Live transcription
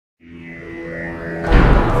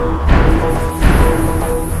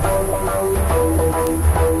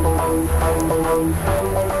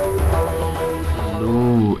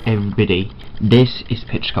everybody, this is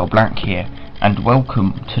Pitch Skull Black here, and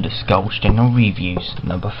welcome to the Skulls General Reviews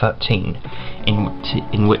number 13,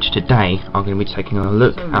 in which today I'm going to be taking a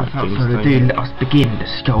look at Dreamstone. Without further ado, let us begin the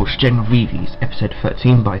Skulls General Reviews episode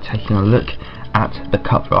 13 by taking a look at the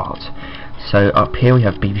cover art. So up here we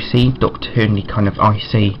have BBC, Doctor Who, and the kind of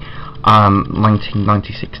icy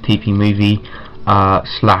 1996 TV movie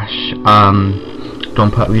slash Don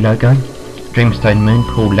Pertwee logo. Dreamstone Moon,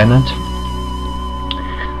 Paul Leonard.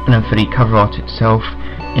 And then for the cover art itself,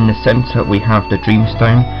 in the centre we have the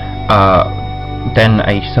Dreamstone, then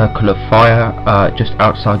a circle of fire just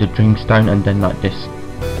outside the Dreamstone, and then like this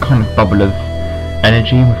kind of bubble of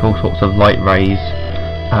energy with all sorts of light rays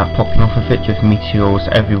popping off of it, just meteors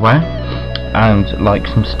everywhere, and like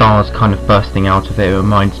some stars kind of bursting out of it. It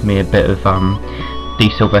reminds me a bit of the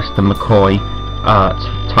Sylvester McCoy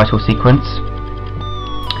title sequence.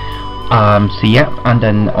 So yeah, and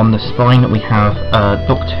then on the spine we have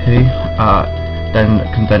Doctor Who, then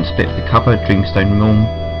a condensed bit of the cover, Dreamstone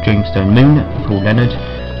Moon, Paul Leonard,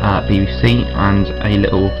 BBC, and a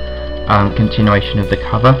little continuation of the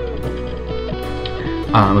cover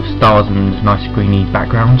with stars and nice greeny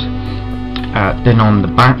background. Then on the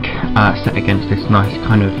back, set against this nice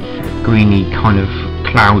kind of greeny, kind of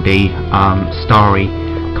cloudy, starry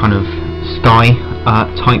kind of sky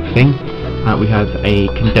type thing. We have a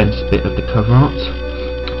condensed bit of the cover art,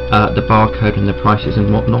 the barcode and the prices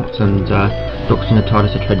and whatnot, and Doctor and the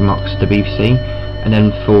TARDIS are trademarks to the BBC. And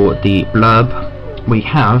then for the blurb, we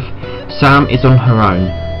have Sam is on her own,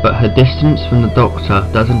 but her distance from the Doctor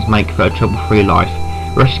doesn't make for a trouble-free life.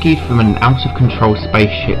 Rescued from an out-of-control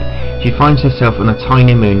spaceship, she finds herself on a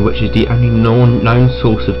tiny moon which is the only known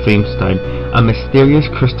source of Dreamstone, a mysterious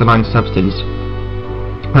crystalline substance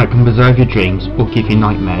that can preserve your dreams or give you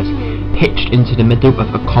nightmares. Pitched into the middle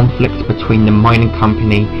of a conflict between the mining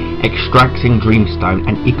company extracting Dreamstone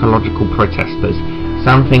and ecological protesters,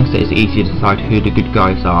 Sam thinks that it's easy to decide who the good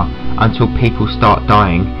guys are until people start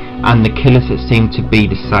dying, and the killers that seem to be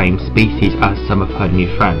the same species as some of her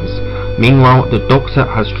new friends. Meanwhile, the Doctor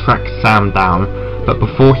has tracked Sam down, but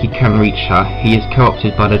before he can reach her, he is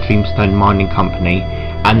co-opted by the Dreamstone mining company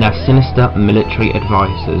and their sinister military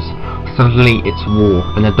advisors. Suddenly it's war,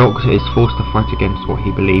 and the Doctor is forced to fight against what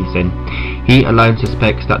he believes in. He alone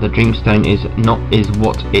suspects that the Dreamstone isn't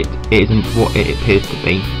what it appears to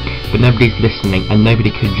be, but nobody's listening, and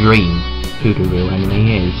nobody could dream who the real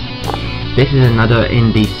enemy is. This is another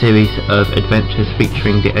in the series of adventures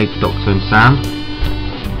featuring the 8th Doctor and Sam.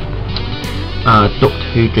 Doctor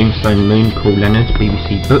Who, Dreamstone Moon, Paul Leonard,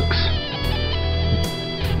 BBC Books.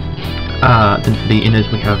 Then for the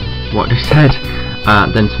inners we have what I just said.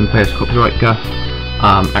 Then some players copyright guff,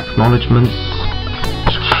 acknowledgements,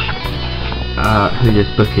 who this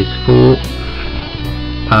book is for,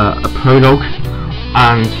 a prologue,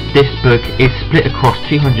 and this book is split across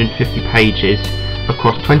 250 pages,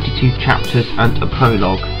 across 22 chapters and a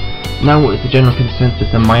prologue. Now what is the general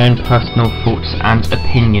consensus and my own personal thoughts and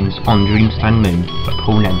opinions on Dreamstone Moon by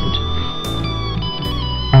Paul Leonard.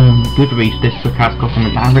 Goodreads, this book has gotten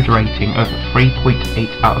an average rating of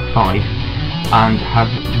 3.8 out of 5. And has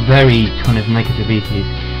very kind of negative reviews.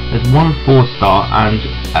 There's one 4-star and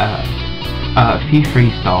a few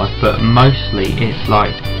 3-stars, but mostly it's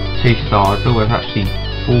like 2 stars. Or there's actually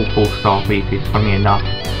 4 4-star reviews, funny enough.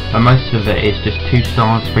 But most of it is just 2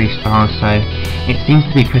 stars, 3 stars, so it seems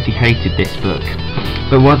to be pretty hated, this book.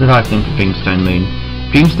 But what did I think of Dreamstone Moon?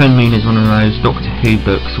 Dreamstone Moon is one of those Doctor Who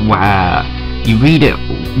books where you read it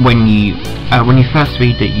when you first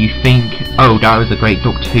read it, you think, oh, that was a great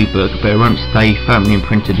Doctor Who book, but it won't stay firmly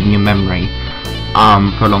imprinted in your memory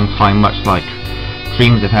for a long time, much like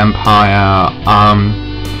Dreams of Empire,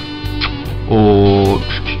 or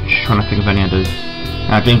trying to think of any others.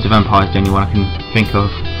 Dreams of Empire is the only one I can think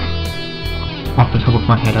of off the top of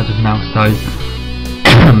my head as of now. So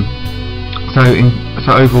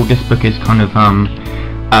overall, this book is kind of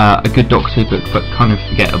a good Doctor Who book, but kind of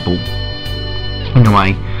forgettable in a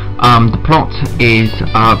way. The plot is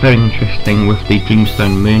very interesting with the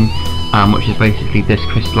Dreamstone Moon, which is basically this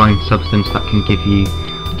crystalline substance that can give you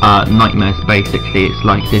nightmares. Basically, it's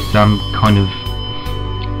like this kind of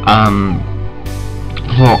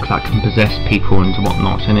rock that can possess people and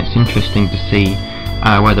whatnot, and it's interesting to see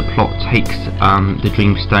where the plot takes the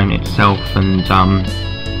Dreamstone itself, and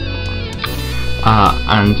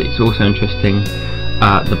it's also interesting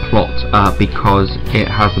the plot because it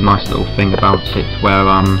has a nice little thing about it where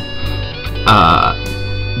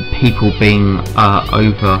people being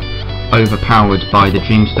overpowered by the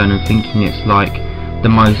Dreamstone and thinking it's like the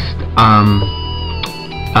most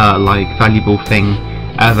like valuable thing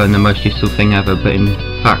ever and the most useful thing ever, but in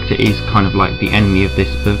fact it is kind of like the enemy of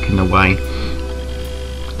this book in a way.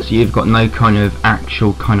 So you've got no kind of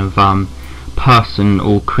actual kind of person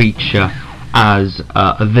or creature as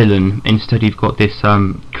a villain. Instead you've got this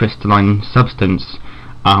crystalline substance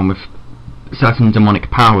with certain demonic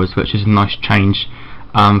powers, which is a nice change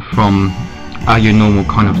from your normal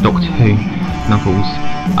kind of Doctor Who novels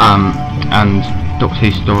and Doctor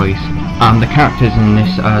Who stories. The characters in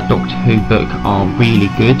this Doctor Who book are really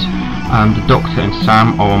good. The Doctor and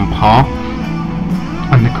Sam are on par,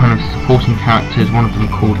 and the kind of supporting characters, one of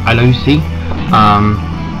them called Aloyse,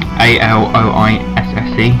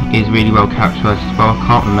 A-L-O-I-S-S-E, is really well characterised as well. I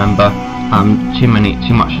can't remember too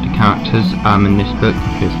much of the characters in this book,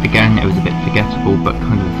 because again it was a bit forgettable but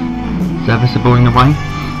kind of serviceable in a way.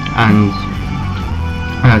 And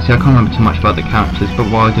so I can't remember too much about the characters,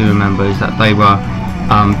 but what I do remember is that they were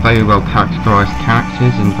very well characterised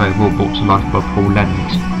characters and very well brought to life by Paul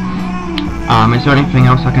Leonard. Is there anything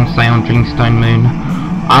else I can say on Dreamstone Moon?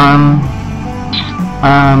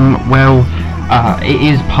 Well, it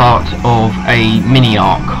is part of a mini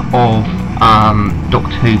arc of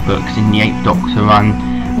Doctor Who books in the 8th Doctor run.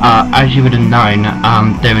 As you would have known,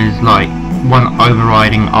 there is like one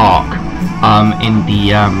overriding arc in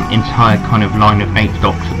the entire kind of line of 8th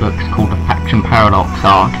Doctor books called the Faction Paradox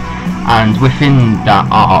arc, and within that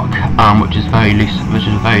arc, which is a very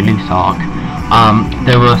loose arc,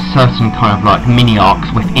 there were certain kind of like mini arcs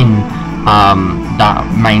within that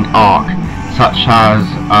main arc, such as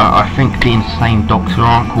I think the Insane Doctor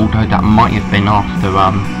arc, although that might have been after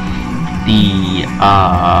the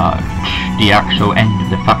actual end of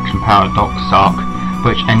the Faction Paradox arc,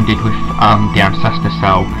 which ended with the Ancestor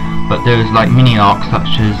Cell. But there was like mini arcs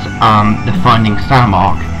such as the Finding Sam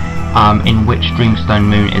arc, in which Dreamstone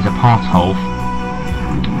Moon is a part of.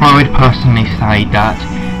 I would personally say that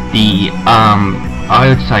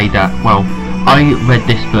well, I read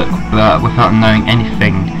this book without knowing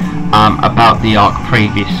anything about the arc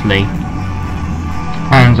previously,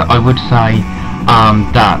 and I would say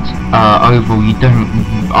that overall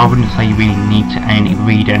I wouldn't say you really need to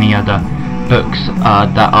read any other books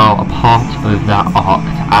that are a part of that arc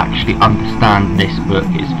to actually understand this book.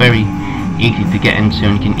 It's very easy to get into,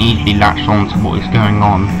 and you can easily latch on to what is going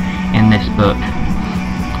on in this book.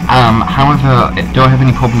 However, do I have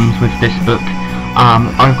any problems with this book?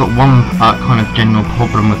 I've got one kind of general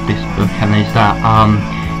problem with this book, and is that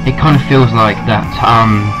it kind of feels like that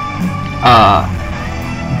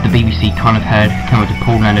the BBC kind of had come up to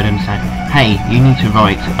Paul Leonard and said, hey, you need to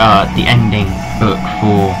write the ending book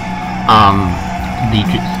for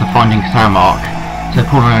the Finding Sam arc. So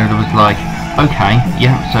Paul Leonard was like, okay,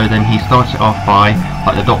 yeah. So then he starts it off by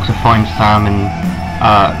like the Doctor finds Sam and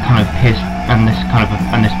kind of appears, and this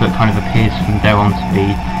book kind of appears from there on to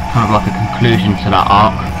be kind of like a conclusion to that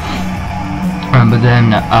arc. But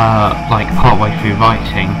then like part way through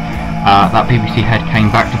writing, that BBC head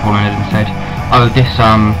came back to Paul Leonard and said, oh, this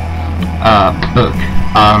book,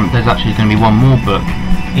 there's actually going to be one more book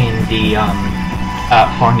in the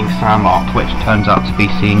Finding Sam arc, which turns out to be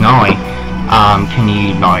Seeing Eye. Can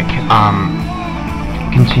you like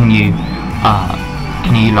continue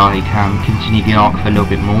the arc for a little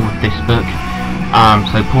bit more with this book?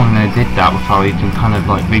 So Paul Leonard did that without even kind of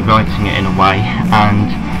like rewriting it in a way, and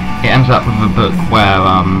it ends up with a book where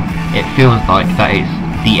it feels like that it's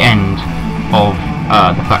the end of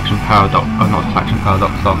the Faction Paradox, or not the Faction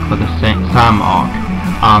Paradox arc, but the Sam arc,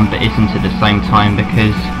 but isn't at the same time,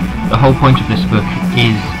 because the whole point of this book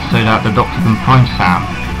is so that the Doctor can find Sam,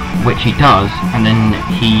 which he does, and then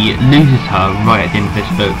he loses her right at the end of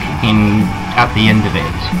this book at the end of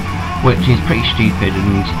it, which is pretty stupid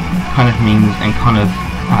and kind of means and kind of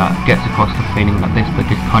gets across the feeling that this book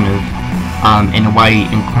is kind of in a way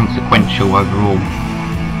inconsequential overall.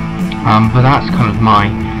 But that's kind of my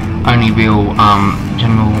only real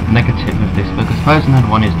general negative of this book. I suppose another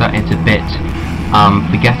one is that it's a bit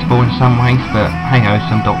forgettable in some ways, but hey ho,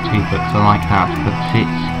 some Doctor Who books are like that.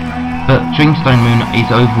 But Dreamstone Moon is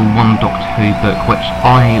overall one Doctor Who book which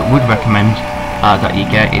I would recommend that you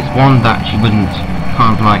get. It's one that you wouldn't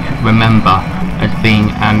kind of like remember as being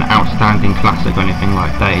an outstanding classic or anything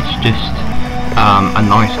like that. It's just a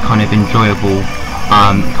nice kind of enjoyable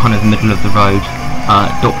kind of middle of the road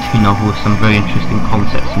Doctor Who novel with some very interesting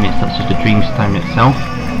concepts in it, such as the Dreamstone itself.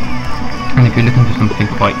 And if you're looking for something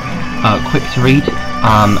quite quick to read,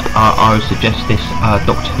 I would suggest this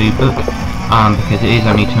Doctor Who book, because it is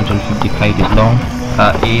only 250 pages long.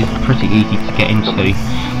 It is pretty easy to get into,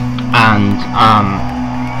 and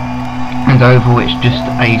overall it's just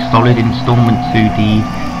a solid instalment to the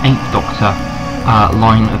 8th Doctor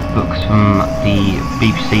line of books from the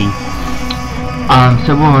BBC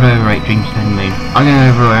So what would I overrate Dreamstone Moon? I'm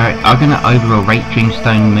gonna overrate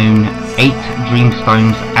Dreamstone Moon 8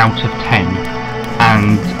 Dreamstones out of 10.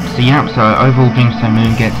 And so yeah, so overall Dreamstone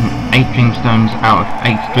Moon gets an 8 Dreamstones out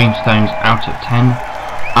of 10.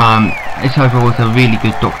 This overall is a really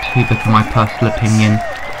good Doctor Who book in my personal opinion.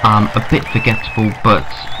 A bit forgettable, but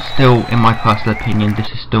still, in my personal opinion, this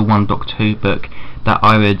is still one Doctor Who book that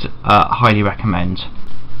I would highly recommend.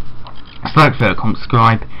 So like, favorite, comment,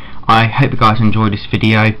 subscribe. I hope you guys enjoyed this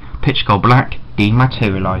video. Pitch Gold Black,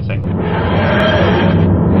 dematerialising.